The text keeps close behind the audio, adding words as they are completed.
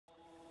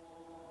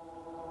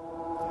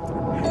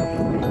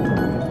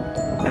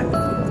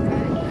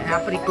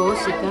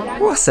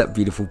What's up,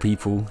 beautiful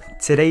people?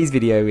 Today's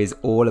video is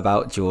all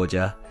about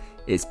Georgia.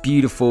 It's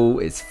beautiful,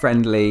 it's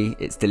friendly,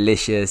 it's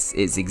delicious,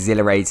 it's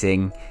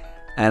exhilarating,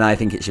 and I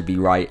think it should be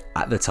right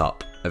at the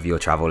top of your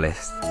travel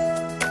list.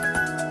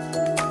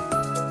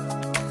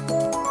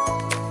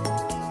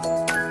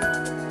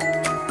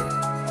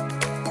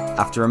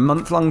 After a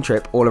month-long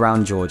trip all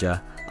around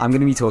Georgia, I'm going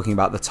to be talking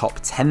about the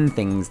top 10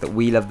 things that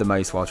we love the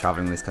most while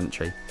traveling this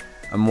country,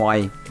 and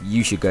why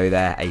you should go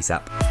there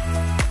ASAP.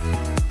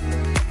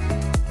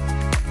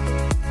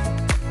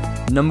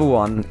 Number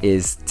 1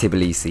 is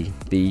Tbilisi,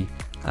 the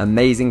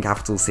amazing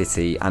capital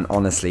city and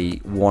honestly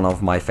one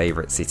of my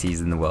favourite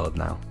cities in the world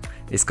now.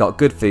 It's got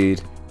good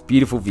food,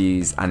 beautiful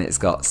views, and it's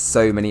got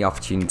so many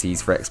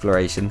opportunities for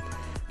exploration,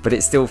 but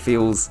it still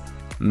feels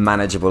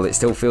manageable, it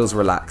still feels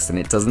relaxed, and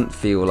it doesn't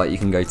feel like you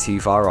can go too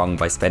far wrong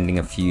by spending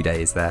a few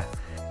days there.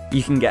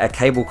 You can get a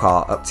cable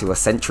car up to a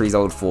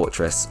centuries-old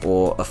fortress,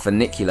 or a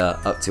funicular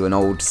up to an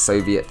old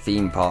Soviet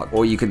theme park,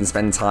 or you can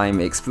spend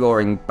time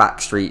exploring back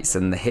streets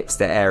and the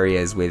hipster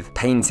areas with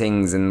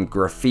paintings and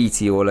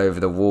graffiti all over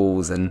the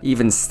walls, and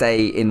even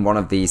stay in one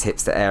of these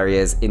hipster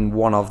areas in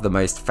one of the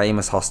most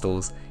famous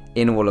hostels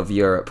in all of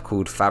Europe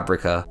called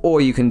Fabrica.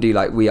 Or you can do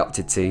like we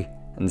opted to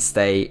and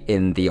stay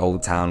in the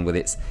old town with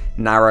its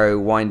narrow,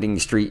 winding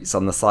streets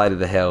on the side of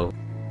the hill.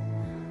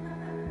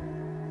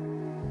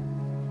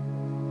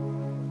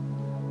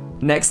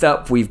 Next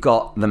up, we've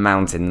got the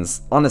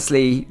mountains.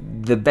 Honestly,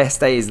 the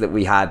best days that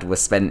we had were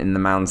spent in the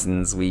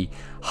mountains. We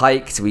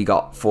hiked, we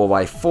got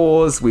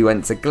 4x4s, we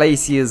went to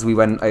glaciers, we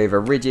went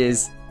over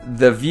ridges.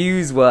 The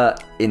views were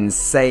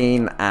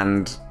insane,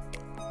 and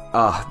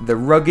the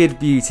rugged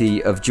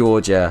beauty of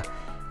Georgia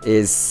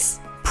is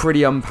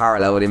pretty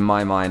unparalleled in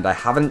my mind. I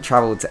haven't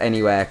travelled to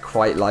anywhere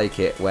quite like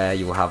it, where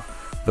you'll have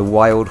the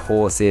wild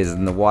horses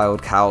and the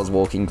wild cows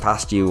walking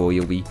past you, or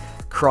you'll be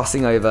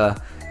crossing over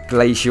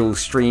glacial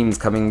streams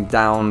coming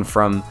down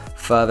from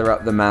further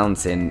up the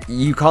mountain.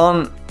 You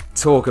can't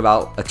talk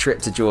about a trip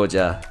to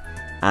Georgia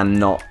and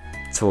not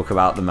talk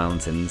about the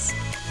mountains.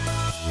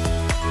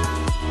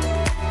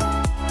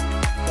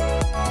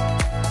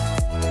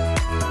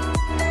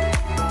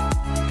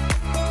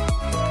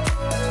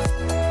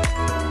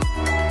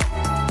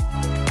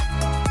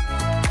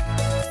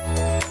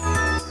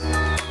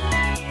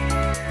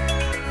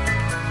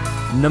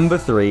 Number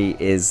 3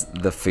 is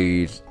the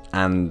food,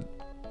 and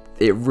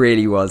it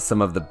really was some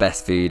of the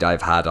best food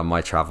I've had on my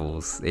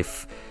travels.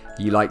 If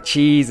you like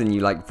cheese and you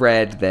like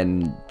bread,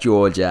 then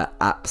Georgia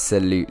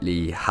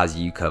absolutely has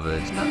you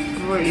covered.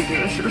 That's really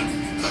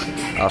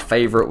good. Our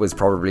favourite was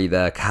probably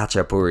the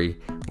khachapuri,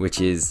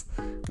 which is,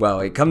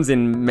 well, it comes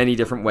in many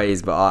different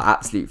ways, but our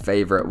absolute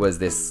favourite was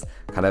this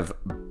kind of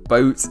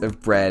boat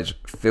of bread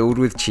filled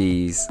with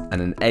cheese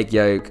and an egg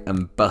yolk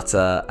and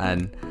butter,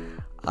 and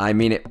I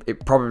mean,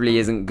 it probably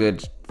isn't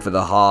good for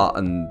the heart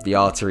and the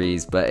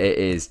arteries, but it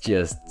is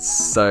just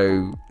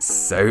so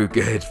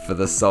good for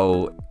the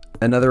soul.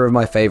 Another of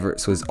my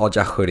favourites was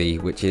ojahuri,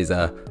 which is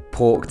a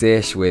pork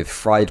dish with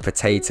fried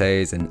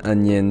potatoes and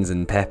onions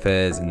and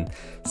peppers and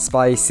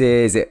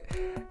spices.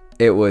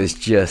 It was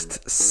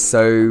just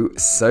so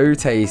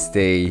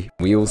tasty.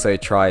 We also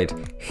tried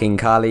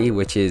khinkali,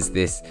 which is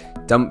this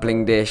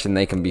dumpling dish, and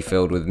they can be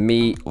filled with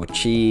meat or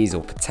cheese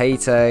or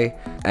potato.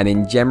 And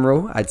in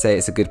general, I'd say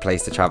it's a good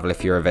place to travel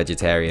if you're a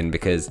vegetarian,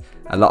 because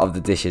a lot of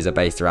the dishes are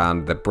based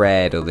around the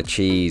bread or the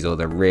cheese or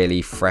the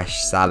really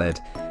fresh salad.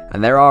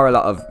 And there are a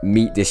lot of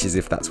meat dishes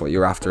if that's what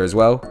you're after as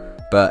well,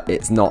 but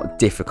it's not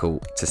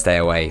difficult to stay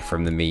away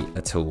from the meat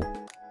at all.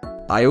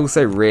 I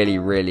also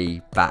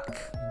really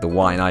back the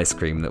wine ice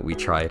cream that we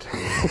tried.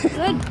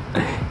 Good.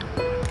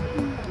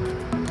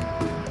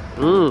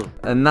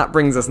 And that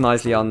brings us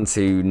nicely on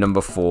to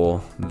number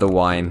 4, the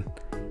wine.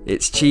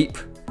 It's cheap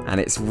and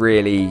it's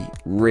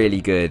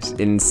really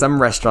good. In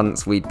some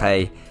restaurants we'd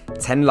pay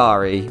 10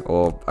 lari,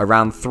 or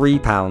around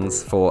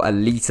 £3, for a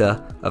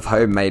litre of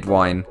homemade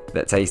wine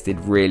that tasted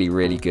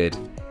really good.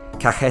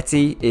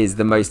 Kakheti is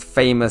the most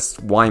famous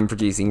wine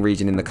producing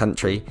region in the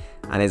country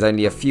and is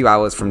only a few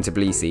hours from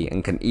Tbilisi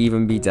and can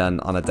even be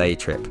done on a day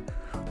trip.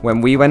 When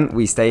we went,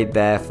 we stayed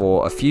there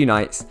for a few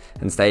nights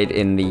and stayed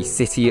in the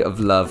City of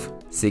Love,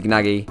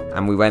 Signagi,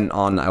 and we went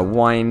on a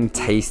wine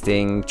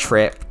tasting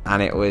trip,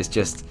 and it was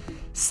just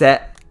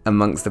set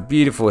amongst the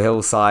beautiful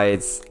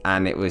hillsides,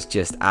 and it was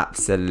just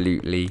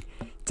absolutely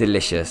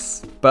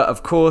delicious. But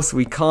of course,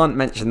 we can't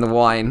mention the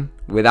wine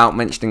without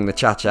mentioning the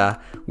cha-cha,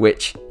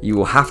 which you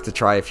will have to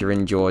try if you're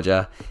in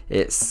Georgia.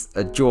 It's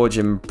a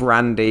Georgian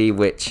brandy,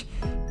 which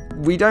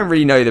we don't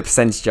really know the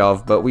percentage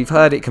of, but we've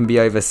heard it can be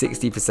over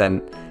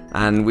 60%.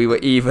 And we were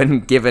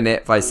even given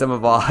it by some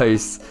of our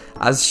hosts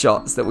as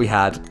shots that we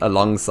had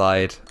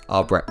alongside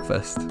our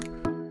breakfast.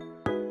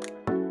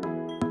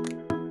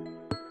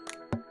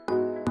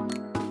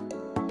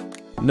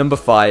 Number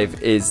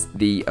 5 is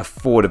the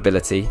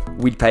affordability.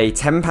 We'd pay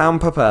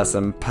 £10 per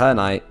person per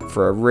night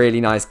for a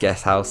really nice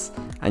guest house,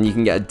 and you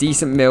can get a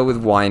decent meal with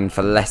wine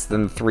for less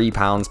than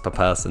 £3 per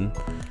person.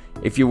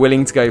 If you're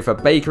willing to go for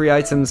bakery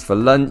items for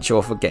lunch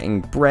or for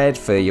getting bread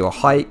for your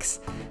hikes,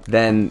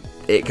 then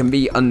it can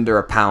be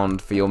under £1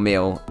 for your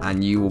meal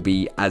and you will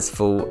be as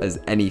full as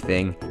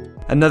anything.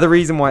 Another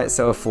reason why it's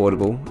so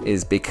affordable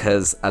is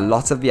because a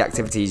lot of the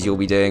activities you'll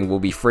be doing will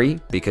be free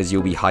because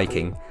you'll be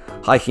hiking.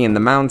 Hiking in the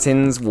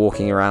mountains,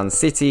 walking around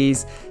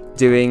cities,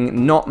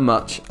 doing not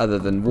much other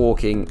than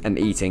walking and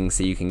eating,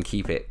 so you can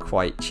keep it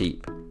quite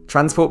cheap.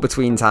 Transport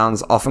between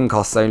towns often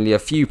costs only a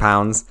few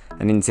pounds,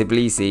 and in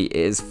Tbilisi it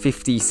is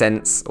 50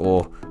 cents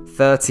or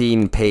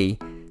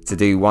 13p to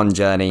do one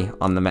journey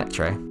on the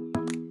metro.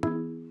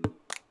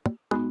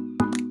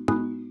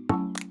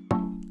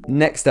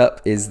 Next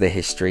up is the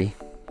history.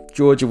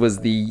 Georgia was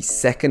the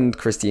second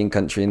Christian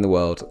country in the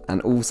world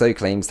and also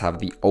claims to have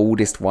the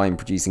oldest wine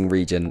producing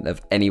region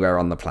of anywhere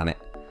on the planet.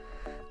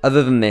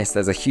 Other than this,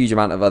 there's a huge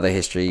amount of other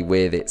history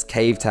with its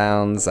cave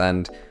towns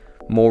and,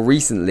 more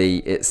recently,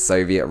 its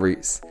Soviet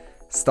roots.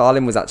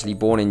 Stalin was actually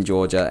born in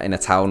Georgia in a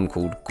town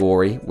called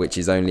Gori, which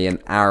is only an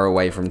hour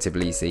away from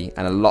Tbilisi,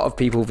 and a lot of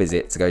people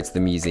visit to go to the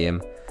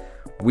museum.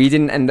 We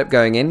didn't end up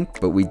going in,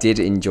 but we did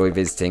enjoy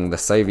visiting the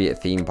Soviet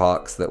theme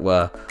parks that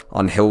were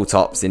on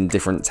hilltops in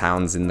different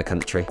towns in the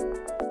country.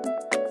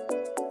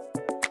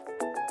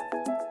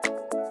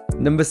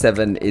 Number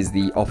 7 is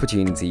the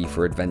opportunity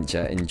for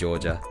adventure in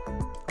Georgia.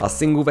 Our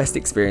single best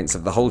experience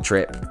of the whole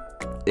trip,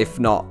 if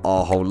not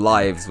our whole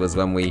lives, was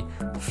when we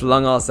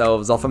flung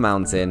ourselves off a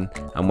mountain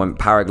and went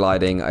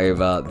paragliding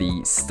over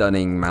the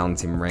stunning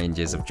mountain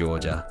ranges of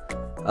Georgia.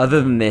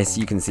 Other than this,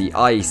 you can see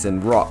ice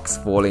and rocks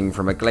falling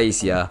from a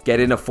glacier, get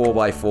in a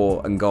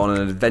 4x4 and go on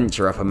an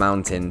adventure up a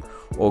mountain,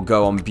 or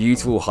go on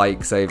beautiful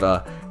hikes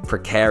over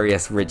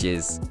precarious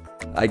ridges.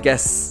 I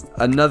guess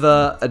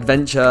another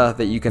adventure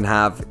that you can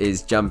have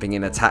is jumping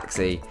in a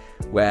taxi,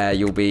 where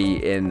you'll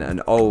be in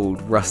an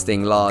old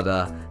rusting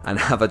Lada and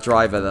have a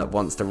driver that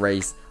wants to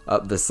race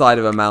up the side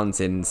of a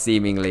mountain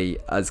seemingly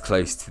as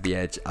close to the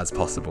edge as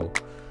possible.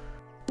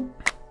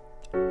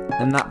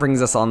 And that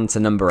brings us on to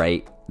number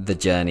 8, the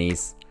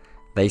journeys.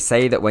 They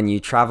say that when you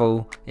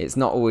travel, it's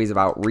not always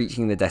about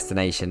reaching the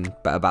destination,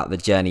 but about the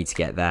journey to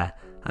get there.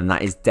 And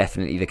that is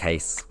definitely the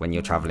case when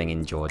you're traveling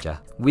in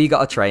Georgia. We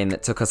got a train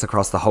that took us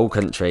across the whole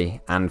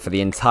country, and for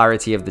the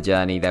entirety of the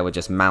journey there were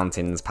just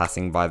mountains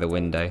passing by the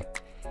window.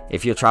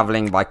 If you're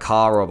traveling by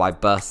car or by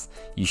bus,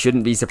 you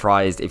shouldn't be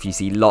surprised if you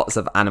see lots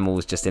of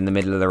animals just in the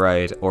middle of the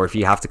road, or if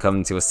you have to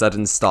come to a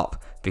sudden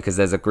stop because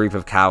there's a group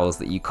of cows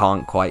that you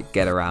can't quite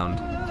get around.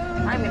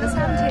 I'm gonna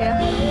stand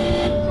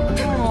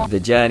here. The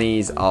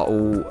journeys are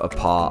all a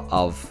part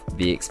of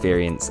the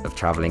experience of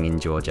traveling in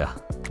Georgia.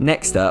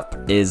 Next up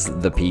is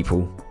the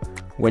people.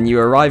 When you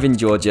arrive in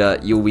Georgia,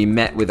 you'll be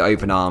met with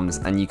open arms,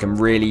 and you can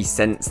really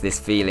sense this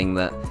feeling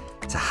that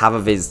to have a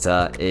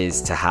visitor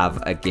is to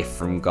have a gift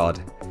from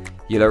God.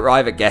 You'll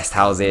arrive at guest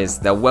houses,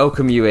 they'll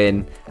welcome you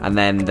in, and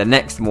then the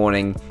next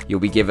morning you'll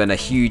be given a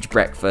huge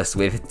breakfast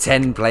with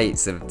 10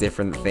 plates of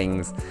different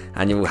things,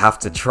 and you'll have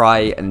to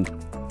try and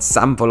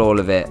sample all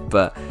of it,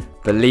 but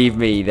believe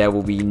me, there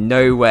will be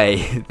no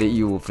way that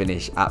you will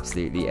finish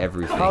absolutely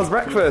everything. How's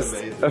breakfast?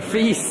 A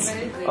feast!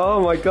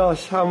 Oh my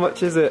gosh, how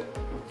much is it?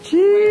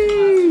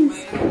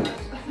 Jeez!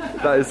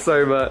 That is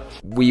so much.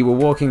 We were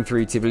walking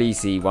through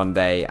Tbilisi one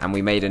day and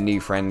we made a new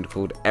friend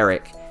called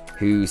Eric,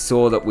 who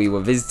saw that we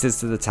were visitors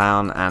to the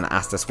town and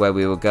asked us where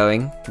we were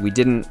going. We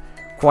didn't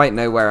quite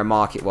know where a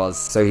market was,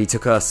 so he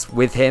took us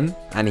with him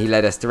and he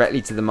led us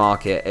directly to the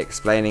market,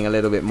 explaining a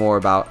little bit more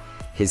about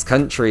his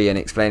country and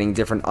explaining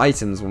different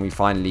items when we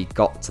finally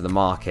got to the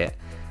market.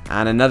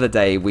 And another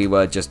day we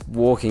were just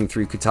walking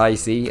through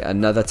Kutaisi,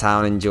 another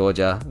town in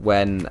Georgia,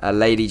 when a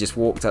lady just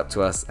walked up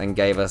to us and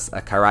gave us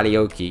a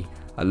karalioki,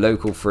 a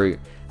local fruit,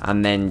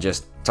 and then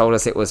just told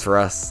us it was for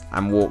us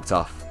and walked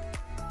off.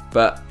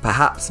 But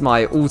perhaps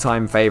my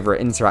all-time favourite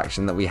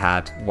interaction that we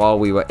had while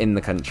we were in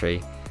the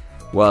country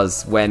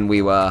was when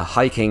we were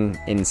hiking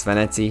in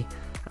Sveneti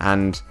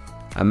and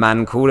a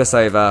man called us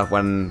over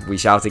when we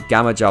shouted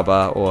Gamma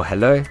Jobba or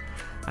hello,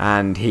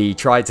 and he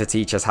tried to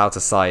teach us how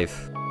to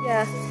scythe.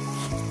 Yeah.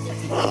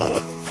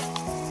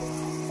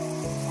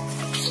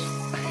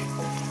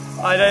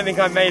 I don't think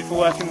I'm made for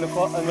working in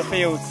the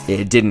fields.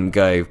 It didn't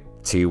go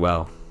too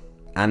well.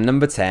 And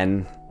number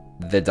 10,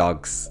 the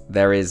dogs.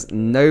 There is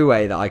no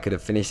way that I could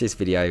have finished this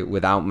video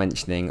without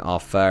mentioning our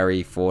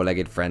furry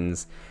four-legged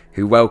friends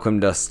who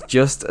welcomed us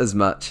just as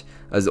much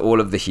as all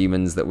of the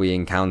humans that we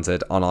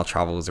encountered on our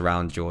travels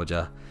around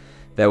Georgia.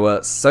 There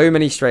were so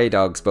many stray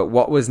dogs, but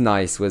what was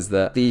nice was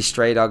that these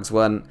stray dogs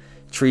weren't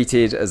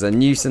treated as a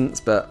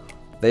nuisance, but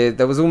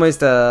there was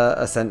almost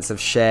a sense of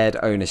shared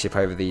ownership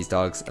over these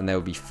dogs, and they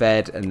would be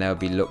fed and they would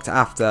be looked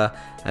after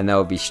and they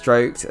would be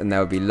stroked and they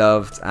would be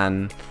loved,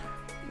 and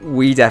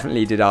we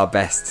definitely did our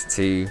best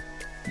to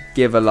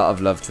give a lot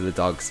of love to the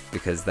dogs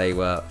because they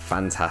were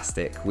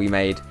fantastic. We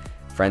made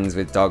friends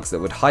with dogs that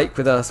would hike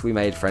with us, we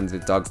made friends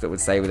with dogs that would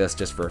stay with us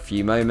just for a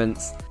few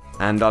moments,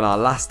 and on our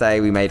last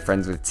day we made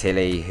friends with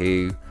Tilly,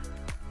 who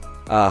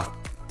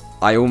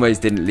I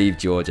almost didn't leave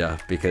Georgia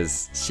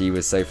because she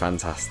was so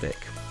fantastic.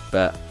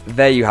 But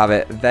there you have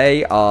it.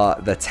 They are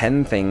the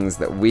 10 things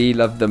that we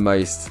love the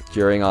most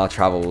during our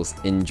travels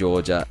in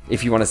Georgia.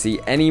 If you want to see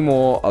any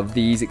more of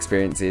these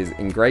experiences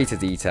in greater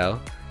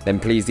detail, then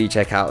please do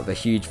check out the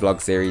huge vlog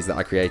series that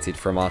I created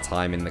from our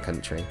time in the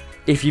country.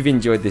 If you've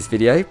enjoyed this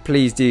video,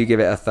 please do give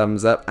it a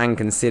thumbs up and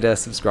consider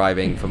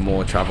subscribing for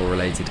more travel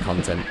related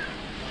content.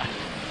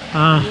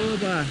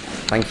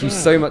 Thank you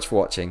so much for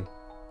watching.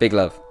 Big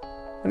love.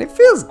 And it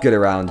feels good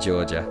around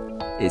Georgia.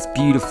 It's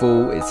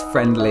beautiful, it's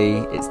friendly,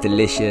 it's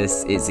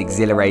delicious, it's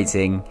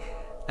exhilarating,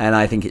 and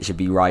I think it should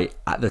be right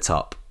at the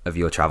top of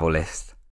your travel list.